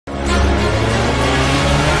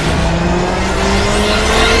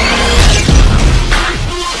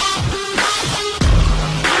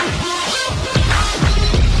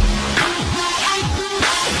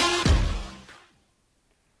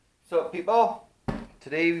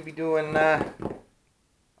Today we'll be doing a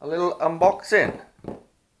little unboxing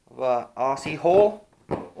of a RC haul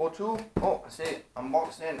or two. Oh, I say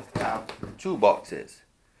unboxing. We have two boxes.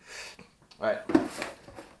 Right.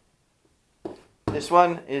 This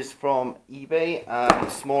one is from eBay and the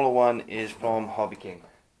smaller one is from Hobby King.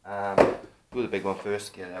 Do the big one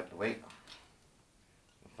first, get it out of the way.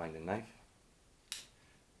 Find a knife.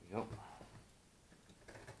 There we go.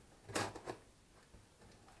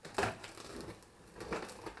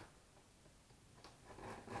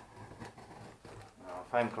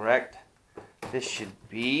 If I'm correct, this should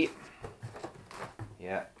be,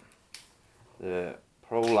 yeah, the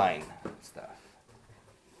Pro line stuff.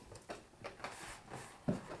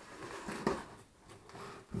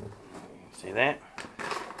 See that?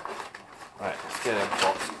 Right, let's get a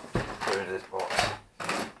box. Put it in this box.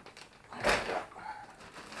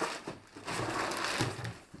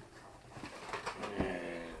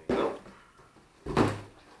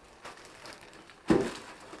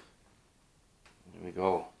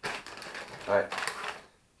 Go. Right,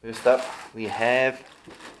 first up we have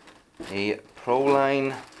a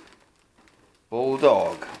Proline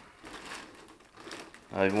Bulldog.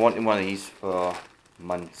 I've been wanting one of these for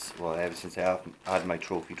months, well ever since I had my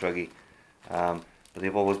trophy truggy, but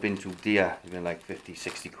they've always been too dear. They've been like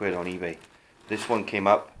 50-60 quid on eBay. This one came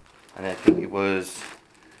up and I think it was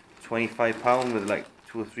 £25 with like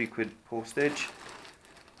 2 or 3 quid postage.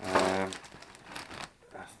 That's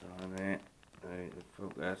the one there. Right,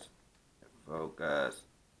 focus.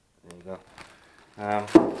 There you go.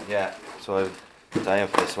 Yeah, so I'm dying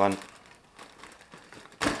for this one.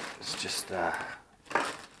 Let's just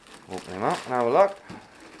open him up and have a look.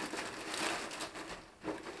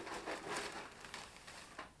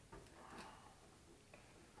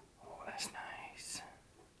 Oh, that's nice.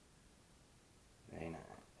 Very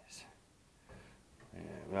nice. Yeah,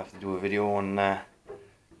 we'll have to do a video on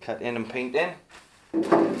cutting and painting.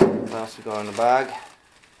 What else we got in the bag?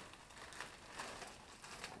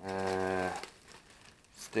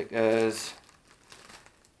 Stickers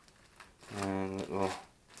and a little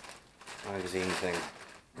magazine thing.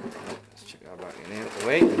 Let's check that back in here out the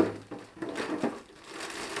way.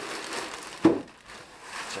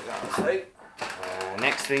 Check that outside.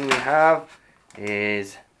 Next thing we have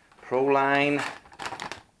is Proline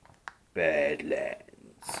bed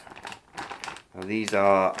lens. Now these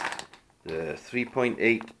are the 3.8,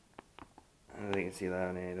 I don't think you can see that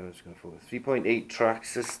on here, I'm just going to focus. 3.8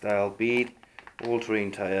 Traxxas style bead,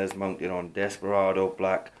 all-terrain tyres mounted on Desperado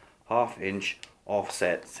black, half-inch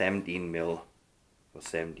offset 17mm or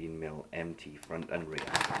 17mm MT front and rear.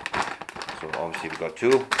 So obviously we've got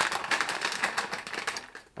two.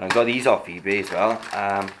 And I got these off eBay as well.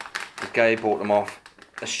 The guy bought them off,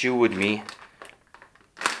 assured me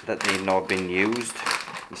that they've not been used.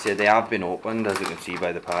 He said they have been opened, as you can see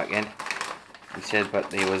by the packing. He said, but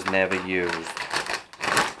they was never used.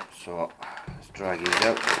 So let's drag these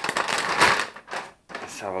out.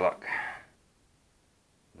 Let's have a look.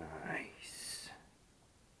 Nice.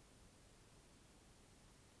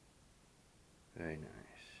 Very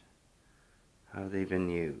nice. Have they been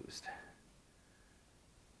used?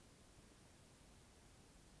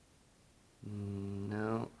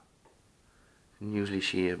 No. You can usually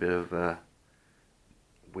see a bit of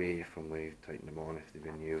wear from where you tighten them on if they've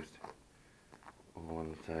been used.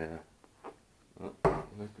 On the tire. Oh,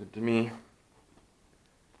 look good to me.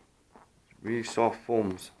 Really soft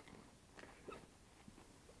foams.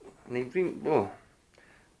 And they've been, well,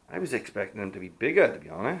 I was expecting them to be bigger, to be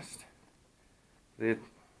honest. They're,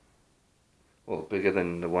 well, bigger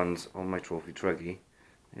than the ones on my trophy truggy.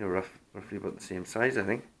 They're roughly about the same size, I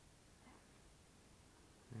think.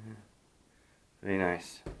 Yeah. Very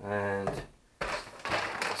nice. And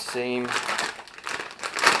the same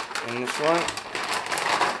in this one.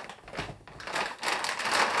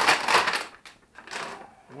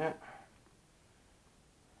 Yeah.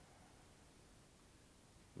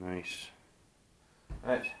 Nice.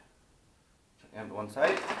 Right. Check out the one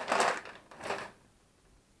side.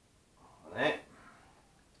 There.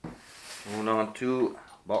 Moving on to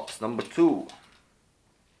box number 2.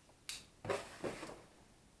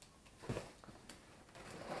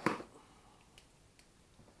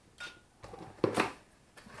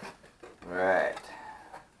 Right.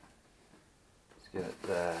 Let's get it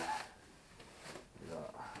there.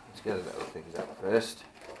 Let's get a little things out first.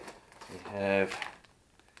 We have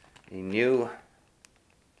a new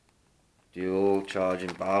dual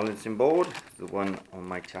charging balancing board. The one on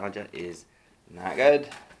my charger is knackered.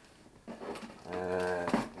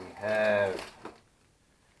 We have,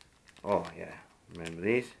 oh yeah, remember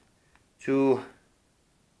these? Two,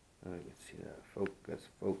 you can see that,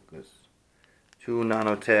 focus. 2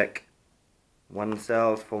 nanotech 1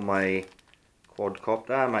 cells for my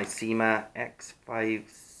quadcopter, my SEMA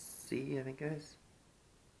X5C, I think it is.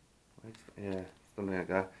 Yeah, something like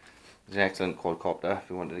that. It's an excellent quadcopter if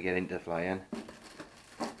you wanted to get into flying.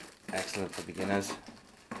 Excellent for beginners.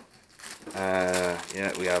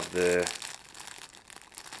 Yeah, we have the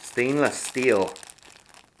stainless steel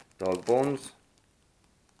dog bones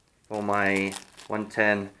for my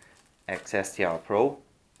 110 XSTR Pro,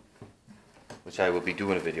 which I will be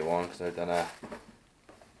doing a video on because I've done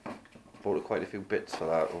bought quite a few bits for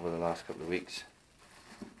that over the last couple of weeks.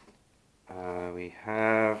 We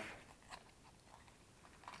have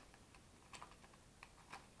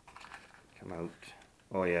come out.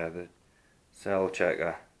 Oh yeah, the cell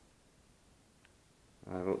checker.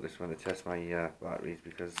 I wrote this one to test my batteries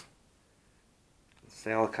because the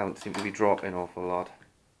cell count seems to be dropping an awful lot.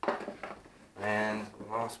 And the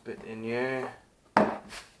last bit in here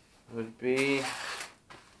would be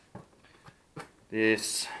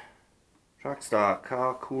this Trackstar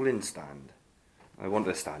car cooling stand. I wanted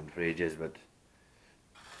a stand for ages, but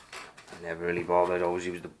I never really bothered. I always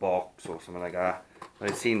used a box or something like that. But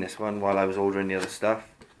I'd seen this one while I was ordering the other stuff.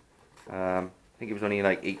 I think it was only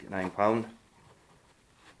like £8 to £9.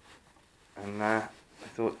 And I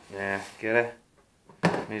thought, yeah, get it.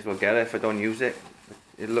 May as well get it if I don't use it.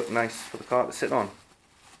 It'll look nice for the car to sit on.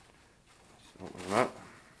 So open them up.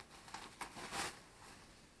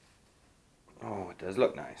 Oh, it does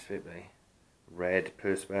look nice, really. Red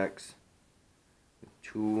perspex with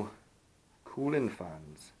 2 cooling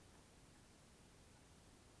fans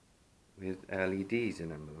with LEDs in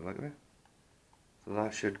them, look at it. So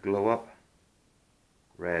that should glow up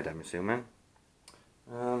red, I'm assuming.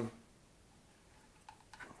 I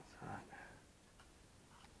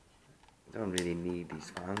don't really need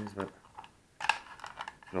these fans, but you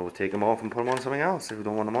can always take them off and put them on something else if you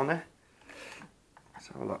don't want them on there. Let's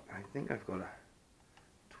have a look. I think I've got a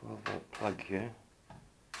 12-volt plug here.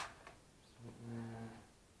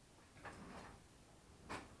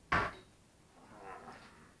 There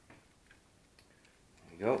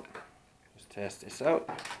you go. Just test this out.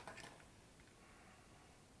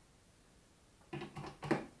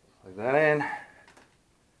 Plug that in.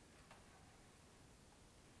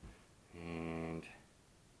 And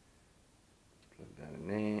plug that in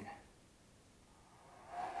there.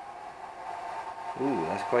 Ooh,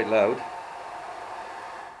 that's quite loud.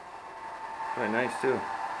 Quite nice too.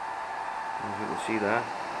 As you can see that.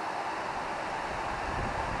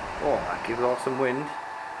 Oh, that gives off some wind.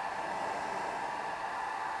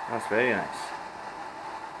 That's very nice.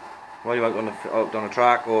 While you're out on a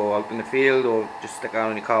track or out in the field, or just stick that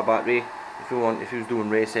on your car battery. If you was doing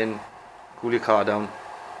racing, cool your car down.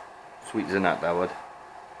 Sweet as a nut, that would.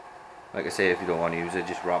 Like I say, if you don't want to use it,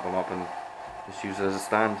 just wrap them up and just use it as a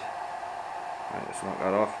stand. Right, let's knock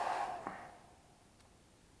that off.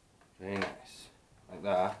 Very nice. Like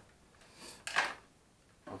that.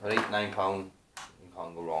 For £8–9, you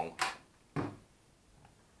can't go wrong. Right,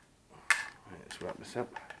 let's wrap this up.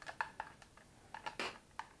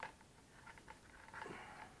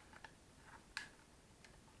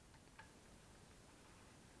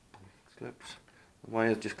 Clips. The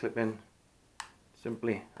wires just clip in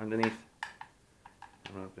simply underneath.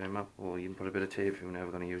 Wrap them up, or you can put a bit of tape if you're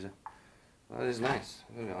never going to use it. That is nice,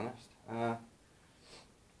 to be honest. Let's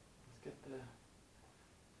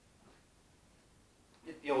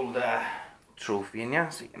get the old trophy in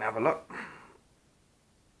here so you can have a look.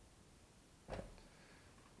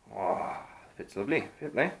 Oh, fits lovely,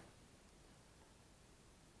 fitly.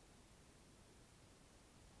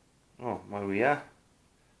 Oh, while we're here,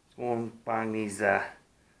 let's go and bang these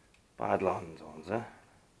bad lines on, sir.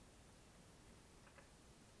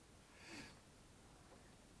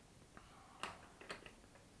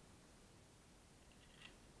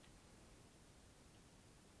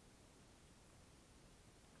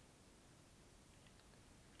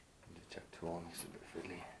 Check two on, it's a bit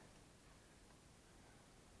fiddly.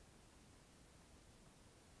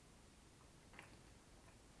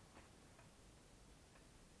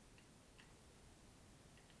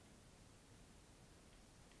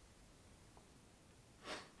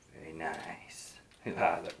 Very nice.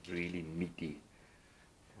 Ah, that's really meaty.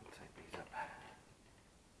 I'll tighten these up.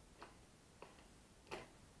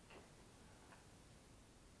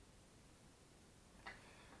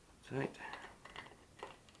 Tight.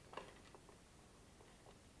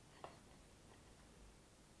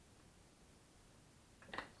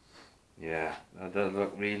 Yeah, that does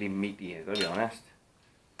look really meaty, I've got to be honest.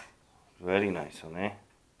 Very nice on there.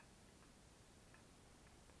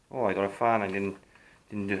 Oh, I got a fan. I didn't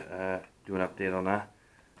do an update on that.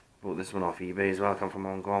 Bought this one off eBay as well, come from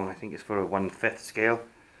Hong Kong. I think it's for a 1/5 scale.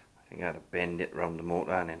 I think I had to bend it around the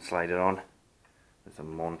motor and then slide it on. It's a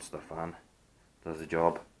monster fan. Does the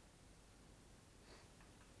job.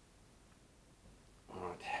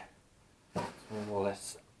 Alright. Let's move all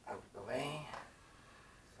this out the way.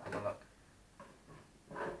 Let's have a look.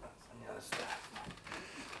 That's some of the other stuff.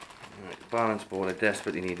 Alright, the balance board. I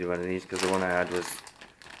desperately needed one of these because the one I had was,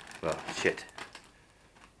 well, shit.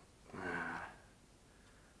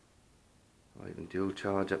 I can dual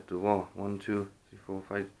charge up to what? 1, 2, 3, 4,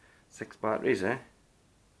 5, 6 batteries, eh?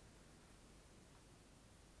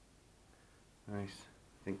 Nice.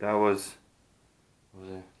 I think that was, what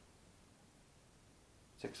was it?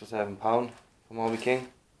 £6 or £7 from Hobby King.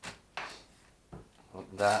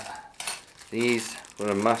 Not that. These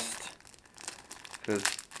were a must because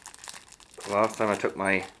last time I took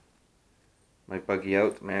my buggy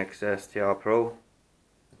out, my XSTR Pro,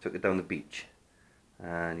 I took it down the beach.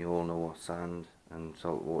 And you all know what sand and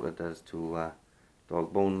salt water does to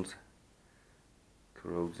dog bones.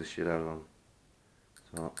 Corrodes the shit out of them.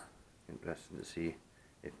 So, interesting to see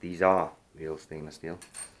if these are real stainless steel.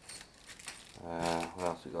 What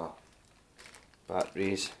else we got?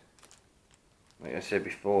 Batteries. Like I said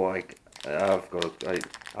before, I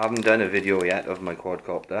haven't done a video yet of my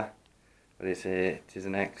quadcopter, but it is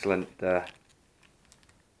an excellent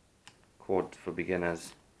quad for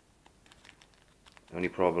beginners. The only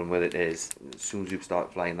problem with it is, as soon as you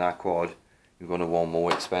start flying that quad, you're going to want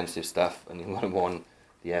more expensive stuff, and you're going to want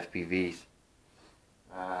the FPVs.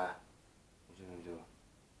 What are you going to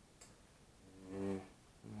do?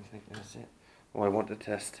 I think that's it. Oh, I want to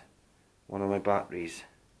test one of my batteries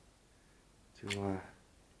to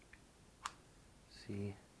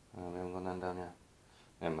see. Oh, we haven't got none down here.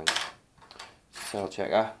 Never mind. Cell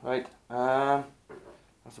checker. Right.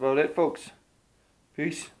 That's about it, folks.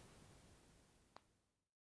 Peace.